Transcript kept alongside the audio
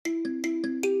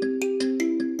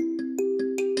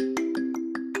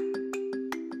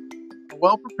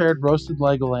well-prepared roasted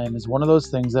leg of lamb is one of those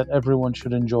things that everyone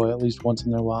should enjoy at least once in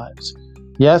their lives.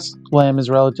 Yes, lamb is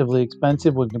relatively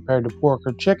expensive when compared to pork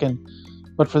or chicken,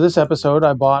 but for this episode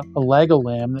I bought a leg of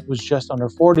lamb that was just under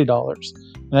 $40,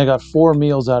 and I got 4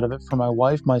 meals out of it for my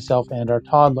wife, myself, and our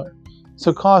toddler.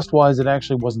 So cost-wise, it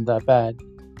actually wasn't that bad.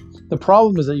 The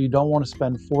problem is that you don't want to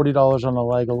spend $40 on a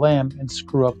leg of lamb and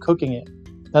screw up cooking it.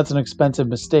 That's an expensive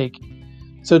mistake.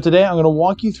 So today I'm going to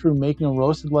walk you through making a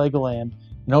roasted leg of lamb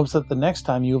in hopes that the next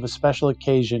time you have a special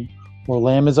occasion where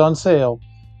lamb is on sale,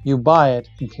 you buy it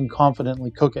and can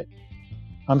confidently cook it.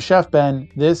 I'm Chef Ben,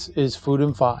 this is Food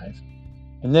in 5,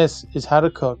 and this is how to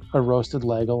cook a roasted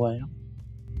leg of lamb.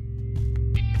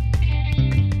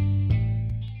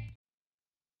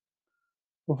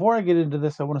 Before I get into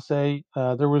this, I want to say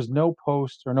there was no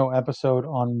post or no episode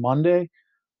on Monday.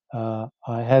 I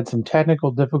had some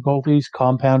technical difficulties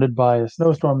compounded by a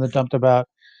snowstorm that dumped about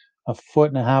a foot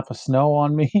and a half of snow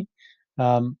on me.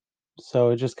 Um,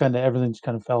 so it just everything just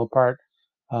kind of fell apart.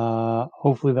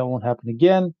 Hopefully that won't happen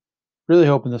again. Really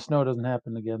hoping the snow doesn't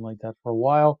happen again like that for a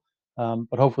while.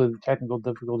 But hopefully the technical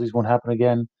difficulties won't happen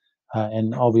again,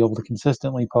 and I'll be able to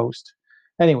consistently post.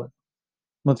 Anyway,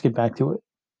 let's get back to it.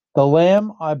 The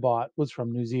lamb I bought was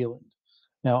from New Zealand.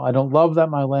 Now, I don't love that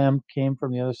my lamb came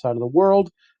from the other side of the world.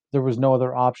 There was no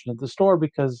other option at the store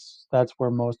because that's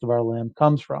where most of our lamb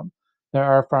comes from. There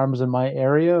are farms in my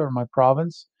area or my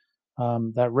province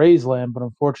that raise lamb, but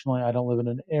unfortunately, I don't live in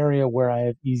an area where I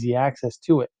have easy access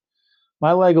to it.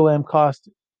 My leg of lamb cost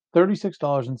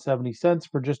 $36.70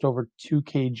 for just over 2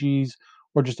 kgs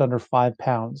or just under 5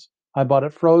 pounds. I bought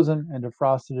it frozen and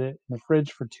defrosted it in the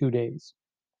fridge for 2 days.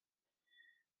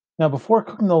 Now, before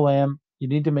cooking the lamb, you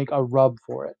need to make a rub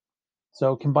for it.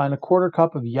 So combine a quarter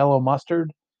cup of yellow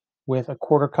mustard with a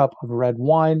quarter cup of red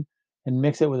wine and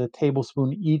mix it with a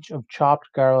tablespoon each of chopped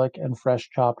garlic and fresh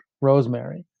chopped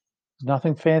rosemary. There's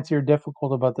nothing fancy or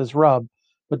difficult about this rub,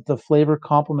 but the flavor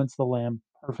complements the lamb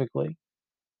perfectly.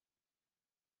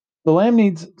 The lamb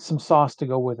needs some sauce to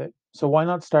go with it, so why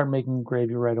not start making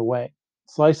gravy right away?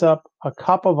 Slice up a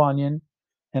cup of onion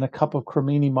and a cup of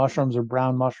cremini mushrooms or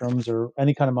brown mushrooms or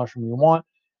any kind of mushroom you want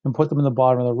and put them in the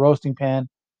bottom of the roasting pan,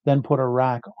 then put a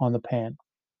rack on the pan.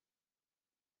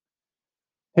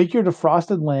 Take your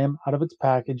defrosted lamb out of its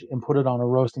package and put it on a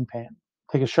roasting pan.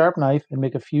 Take a sharp knife and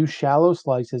make a few shallow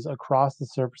slices across the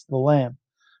surface of the lamb.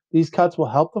 These cuts will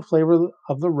help the flavor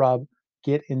of the rub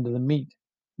get into the meat.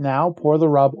 Now pour the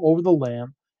rub over the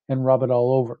lamb and rub it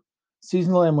all over.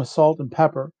 Season the lamb with salt and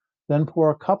pepper, then pour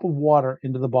a cup of water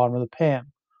into the bottom of the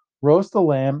pan. Roast the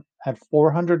lamb at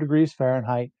 400 degrees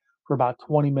Fahrenheit for about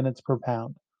 20 minutes per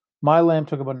pound. My lamb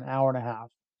took about an hour and a half.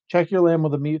 Check your lamb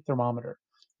with a meat thermometer.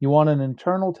 You want an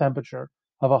internal temperature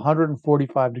of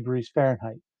 145 degrees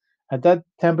Fahrenheit. At that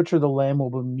temperature, the lamb will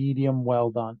be medium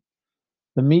well done.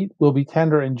 The meat will be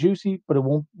tender and juicy, but it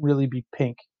won't really be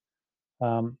pink.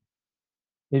 Um,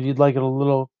 if you'd like it a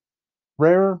little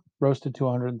rarer, roast it to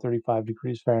 135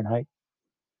 degrees Fahrenheit.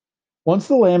 Once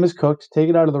the lamb is cooked, take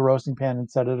it out of the roasting pan and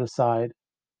set it aside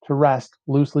to rest,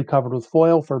 loosely covered with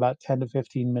foil for about 10 to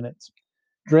 15 minutes.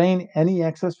 Drain any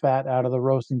excess fat out of the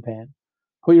roasting pan.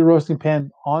 Put your roasting pan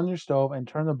on your stove and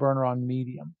turn the burner on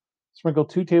medium. Sprinkle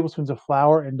 2 tablespoons of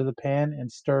flour into the pan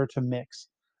and stir to mix.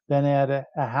 Then add a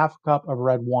half cup of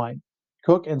red wine.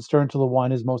 Cook and stir until the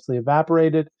wine is mostly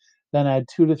evaporated. Then add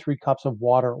 2 to 3 cups of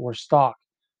water or stock.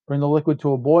 Bring the liquid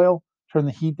to a boil, turn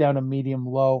the heat down to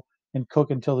medium-low, and cook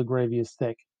until the gravy is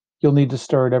thick. You'll need to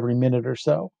stir it every minute or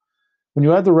so. When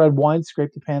you add the red wine,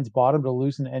 scrape the pan's bottom to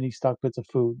loosen any stuck bits of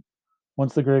food.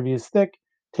 Once the gravy is thick,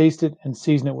 taste it and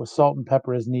season it with salt and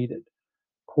pepper as needed.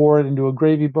 Pour it into a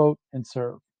gravy boat and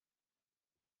serve.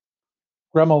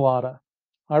 Gremolata.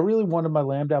 I really wanted my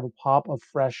lamb to have a pop of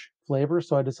fresh flavor,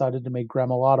 so I decided to make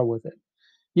gremolata with it.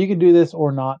 You can do this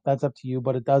or not, that's up to you,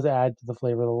 but it does add to the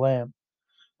flavor of the lamb.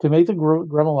 To make the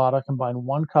gremolata, combine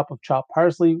 1 cup of chopped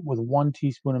parsley with 1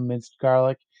 teaspoon of minced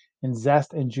garlic and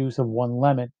zest and juice of 1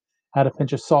 lemon. Add a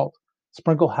pinch of salt.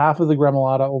 Sprinkle half of the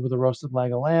gremolata over the roasted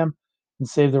leg of lamb and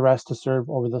save the rest to serve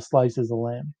over the slices of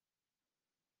lamb.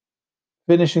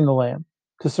 Finishing the lamb.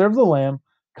 To serve the lamb,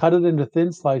 cut it into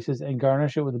thin slices and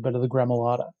garnish it with a bit of the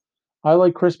gremolata. I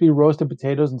like crispy roasted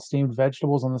potatoes and steamed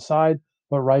vegetables on the side,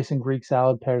 but rice and Greek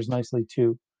salad pairs nicely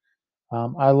too.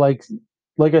 I like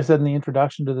I said in the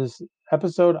introduction to this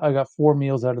episode, I got 4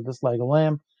 meals out of this leg of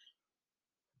lamb.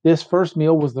 This first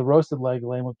meal was the roasted leg of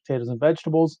lamb with potatoes and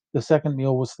vegetables. The second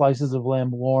meal was slices of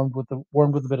lamb warmed with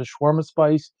a bit of shawarma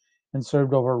spice and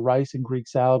served over rice and Greek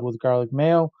salad with garlic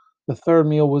mayo. The third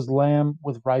meal was lamb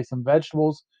with rice and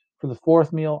vegetables. For the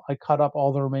fourth meal, I cut up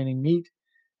all the remaining meat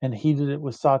and heated it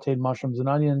with sauteed mushrooms and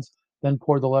onions, then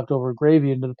poured the leftover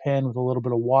gravy into the pan with a little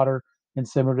bit of water and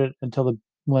simmered it until the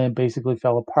lamb basically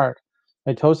fell apart.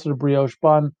 I toasted a brioche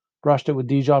bun, brushed it with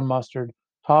Dijon mustard,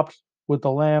 topped with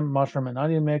the lamb, mushroom, and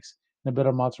onion mix, and a bit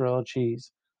of mozzarella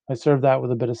cheese. I served that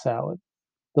with a bit of salad.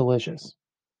 Delicious.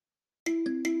 To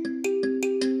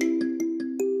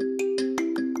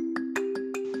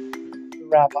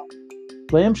wrap up,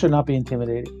 lamb should not be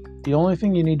intimidating. The only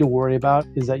thing you need to worry about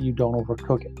is that you don't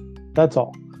overcook it. That's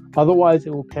all. Otherwise,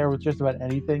 it will pair with just about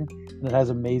anything, and it has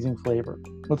amazing flavor.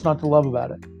 What's not to love about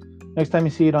it? Next time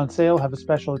you see it on sale, have a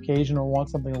special occasion, or want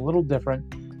something a little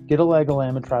different, get a leg of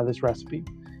lamb and try this recipe.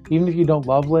 Even if you don't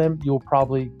love lamb, you'll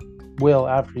probably will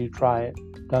after you try it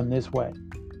done this way.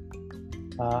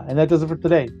 And that does it for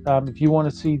today. If you want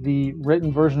to see the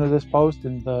written version of this post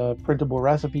and the printable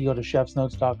recipe, go to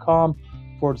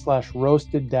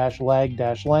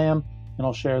chefsnotes.com/roasted-lag-lamb, and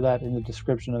I'll share that in the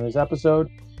description of this episode.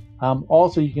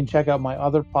 Also, you can check out my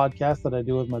other podcast that I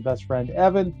do with my best friend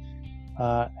Evan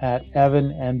at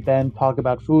Evan and Ben Talk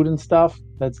About Food and Stuff.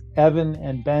 That's Evan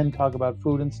and Ben Talk About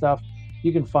Food and Stuff.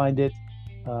 You can find it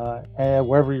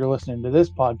wherever you're listening to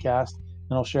this podcast,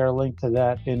 and I'll share a link to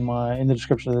that in the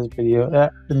description of this video,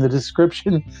 in the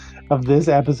description of this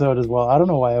episode as well. I don't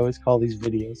know why I always call these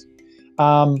videos.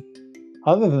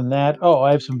 Other than that,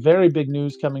 I have some very big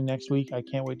news coming next week. I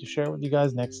can't wait to share it with you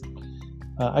guys next.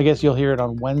 I guess you'll hear it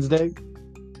on Wednesday.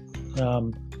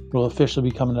 It will officially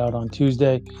be coming out on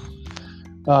Tuesday.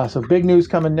 So big news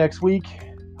coming next week.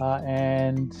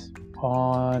 And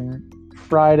on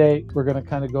Friday, we're going to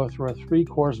kind of go through a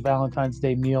 3-course Valentine's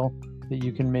Day meal that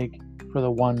you can make for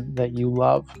the one that you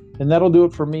love. And that'll do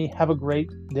it for me. Have a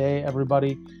great day,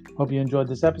 everybody. Hope you enjoyed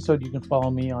this episode. You can follow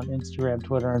me on Instagram,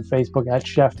 Twitter, and Facebook at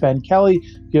Chef Ben Kelly.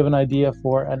 If you have an idea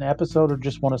for an episode or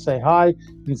just want to say hi,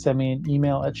 you can send me an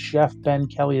email at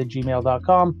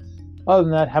chefbenkelly@gmail.com. Other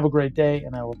than that, have a great day,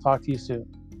 and I will talk to you soon.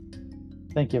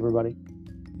 Thank you, everybody.